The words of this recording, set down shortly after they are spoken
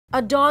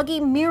A doggy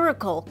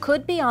miracle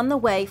could be on the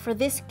way for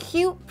this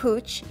cute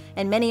pooch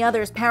and many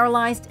others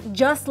paralyzed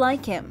just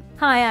like him.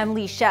 Hi, I'm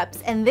Leigh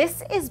Scheps, and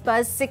this is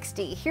Buzz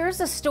 60.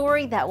 Here's a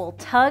story that will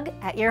tug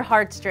at your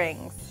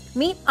heartstrings.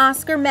 Meet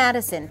Oscar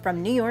Madison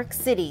from New York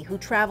City, who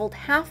traveled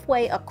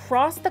halfway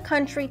across the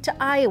country to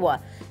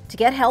Iowa to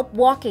get help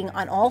walking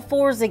on all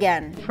fours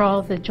again. For all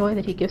of the joy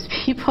that he gives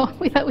people,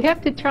 we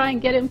have to try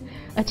and get him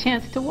a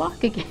chance to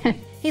walk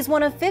again. He's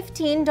one of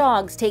 15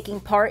 dogs taking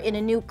part in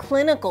a new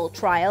clinical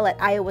trial at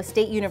Iowa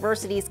State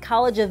University's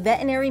College of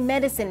Veterinary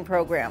Medicine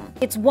program.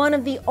 It's one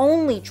of the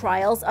only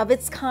trials of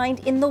its kind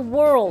in the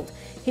world.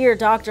 Here,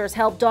 doctors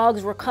help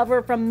dogs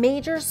recover from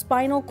major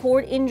spinal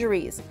cord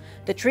injuries.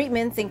 The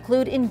treatments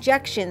include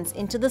injections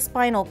into the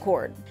spinal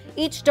cord.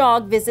 Each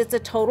dog visits a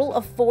total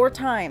of 4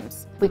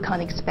 times. We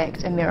can't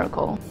expect a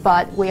miracle,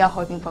 but we are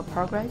hoping for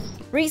progress.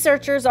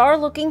 Researchers are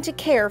looking to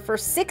care for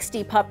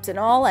 60 pups in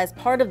all as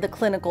part of the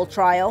clinical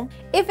trial.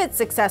 If it's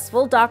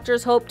successful,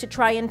 doctors hope to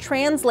try and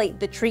translate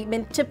the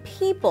treatment to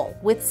people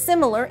with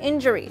similar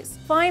injuries.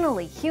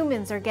 Finally,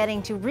 humans are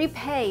getting to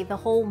repay the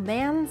whole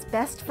man's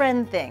best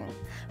friend thing.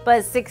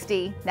 Buzz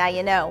 60, now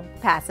you know.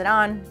 Pass it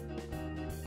on.